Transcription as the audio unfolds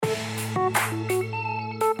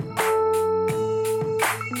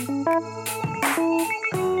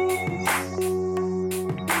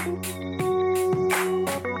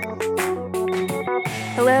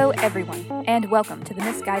everyone, and welcome to the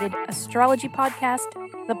Misguided Astrology Podcast,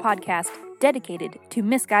 the podcast dedicated to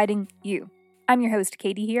misguiding you. I'm your host,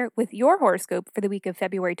 Katie, here with your horoscope for the week of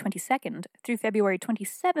February 22nd through February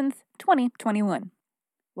 27th, 2021.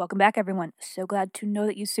 Welcome back, everyone. So glad to know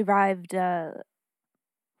that you survived,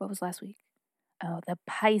 what was last week? Oh, the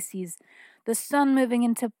Pisces. The sun moving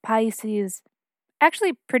into Pisces.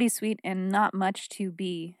 Actually pretty sweet and not much to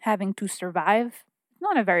be having to survive.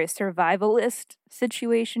 Not a very survivalist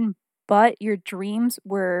situation, but your dreams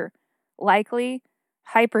were likely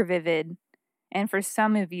hyper vivid. And for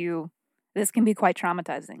some of you, this can be quite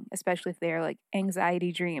traumatizing, especially if they are like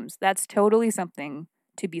anxiety dreams. That's totally something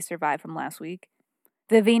to be survived from last week.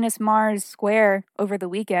 The Venus-Mars square over the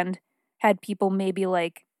weekend had people maybe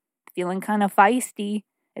like feeling kind of feisty.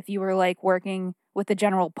 If you were like working with the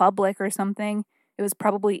general public or something, it was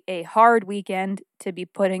probably a hard weekend to be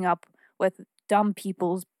putting up with dumb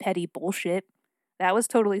people's petty bullshit. That was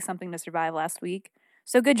totally something to survive last week.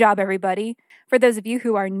 So good job, everybody. For those of you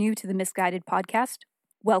who are new to the Misguided podcast,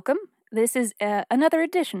 welcome. This is another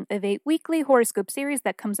edition of a weekly horoscope series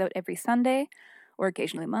that comes out every Sunday or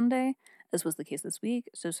occasionally Monday. This was the case this week,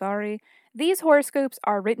 so sorry. These horoscopes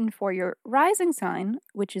are written for your rising sign,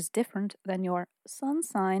 which is different than your sun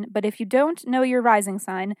sign. But if you don't know your rising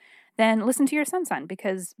sign, then listen to your sun sign,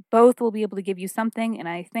 because both will be able to give you something, and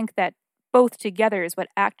I think that both together is what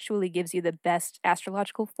actually gives you the best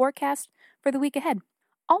astrological forecast for the week ahead.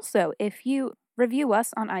 Also, if you review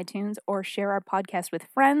us on iTunes or share our podcast with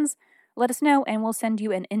friends, let us know and we'll send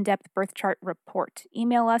you an in-depth birth chart report.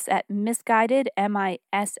 Email us at misguided,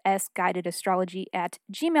 guidedastrology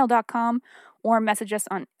 @gmail.com, or message us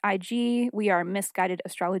on IG. We are Misguided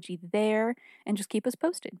Astrology there, and just keep us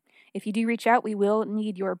posted. If you do reach out, we will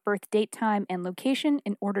need your birth date, time, and location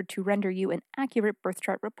in order to render you an accurate birth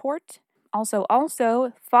chart report. Also,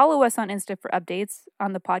 follow us on Insta for updates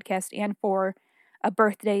on the podcast and for a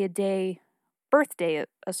birthday a day birthday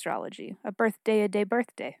astrology.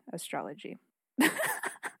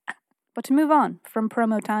 But to move on from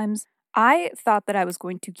promo times, I thought that I was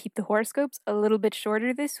going to keep the horoscopes a little bit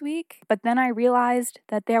shorter this week, but then I realized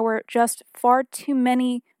that there were just far too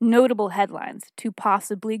many notable headlines to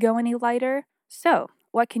possibly go any lighter. So,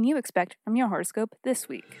 what can you expect from your horoscope this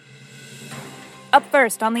week? Up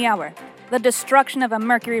first on the hour, the destruction of a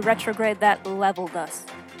Mercury retrograde that leveled us.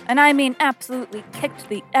 And I mean absolutely kicked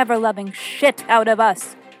the ever-loving shit out of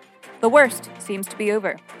us. The worst seems to be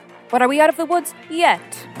over. But are we out of the woods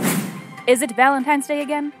yet? Is it Valentine's Day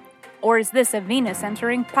again? Or is this a Venus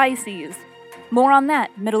entering Pisces? More on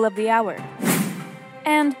that middle of the hour.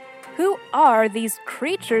 And who are these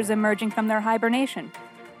creatures emerging from their hibernation?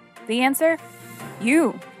 The answer?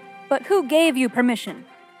 You. But who gave you permission?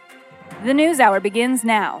 The news hour begins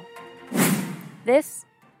now. This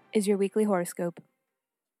is your weekly horoscope.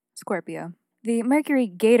 Scorpio. The Mercury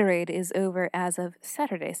Gatorade is over as of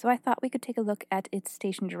Saturday, so I thought we could take a look at its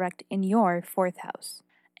station direct in your 4th house.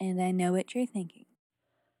 And I know what you're thinking.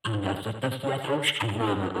 Enough of the 4th house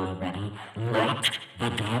drama already. Light the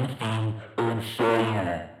damn thing on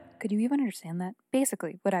fire. Could you even understand that?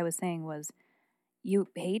 Basically, what I was saying was, you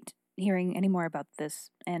hate hearing any more about this,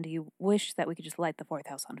 and you wish that we could just light the 4th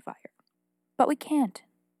house on fire. But we can't,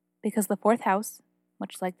 because the 4th house,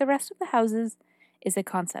 much like the rest of the houses, is a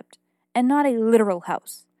concept, and not a literal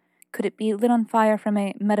house. Could it be lit on fire from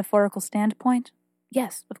a metaphorical standpoint?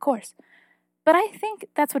 Yes, of course. But I think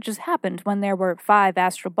that's what just happened when there were 5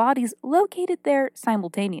 astral bodies located there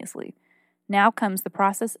simultaneously. Now comes the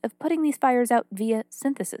process of putting these fires out via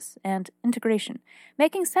synthesis and integration,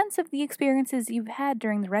 making sense of the experiences you've had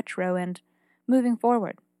during the retro and moving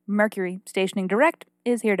forward. Mercury, stationing direct,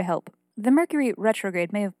 is here to help. The Mercury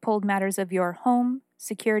retrograde may have pulled matters of your home,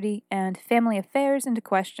 security, and family affairs into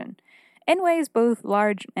question, in ways both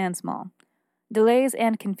large and small. Delays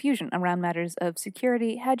and confusion around matters of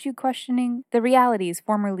security had you questioning the realities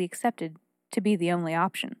formerly accepted to be the only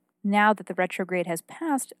option. Now that the retrograde has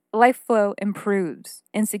passed, life flow improves,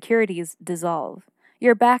 insecurities dissolve.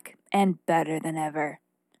 You're back and better than ever.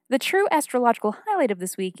 The true astrological highlight of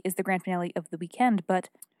this week is the grand finale of the weekend, but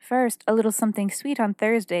first, a little something sweet on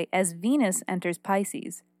Thursday as Venus enters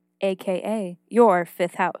Pisces, aka your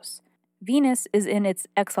 5th house. Venus is in its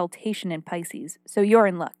exaltation in Pisces, so you're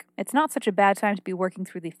in luck. It's not such a bad time to be working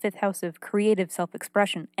through the 5th house of creative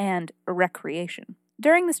self-expression and recreation.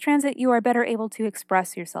 During this transit, you are better able to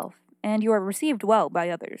express yourself, and you are received well by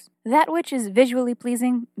others. That which is visually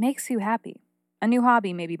pleasing makes you happy. A new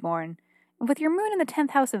hobby may be born. With your moon in the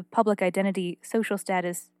 10th house of public identity, social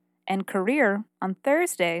status, and career on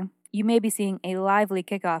Thursday, you may be seeing a lively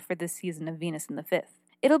kickoff for this season of Venus in the 5th.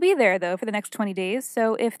 It'll be there, though, for the next 20 days,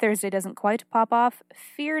 so if Thursday doesn't quite pop off,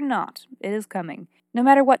 fear not, it is coming. No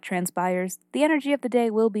matter what transpires, the energy of the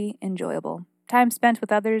day will be enjoyable. Time spent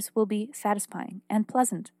with others will be satisfying and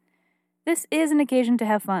pleasant. This is an occasion to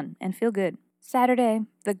have fun and feel good. Saturday,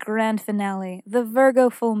 the grand finale, the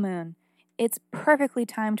Virgo full moon. It's perfectly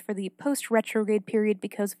timed for the post-retrograde period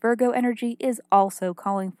because Virgo energy is also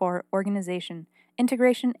calling for organization,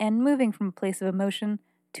 integration, and moving from a place of emotion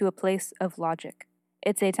to a place of logic.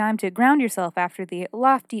 It's a time to ground yourself after the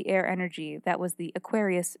lofty air energy that was the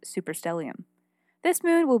Aquarius superstellium. This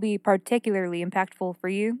moon will be particularly impactful for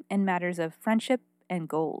you in matters of friendship and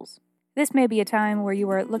goals. This may be a time where you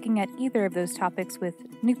are looking at either of those topics with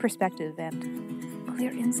new perspective and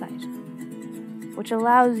clear insight, which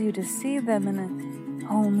allows you to see them in a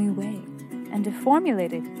whole new way and to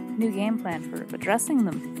formulate a new game plan for addressing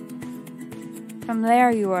them. From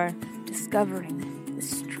there, you are discovering the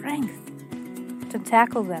strength to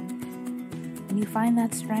tackle them, and you find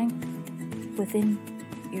that strength within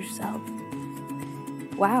yourself.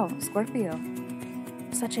 Wow, Scorpio,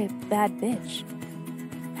 such a bad bitch.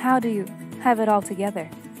 How do you have it all together?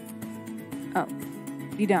 Oh,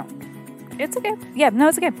 you don't. It's okay. Yeah, no,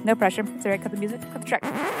 it's okay. No pressure. It's alright. Cut the music. Cut the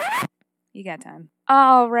track. You got time.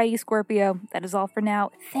 Alrighty, Scorpio. That is all for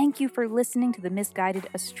now. Thank you for listening to the Misguided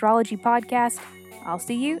Astrology Podcast. I'll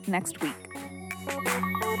see you next week.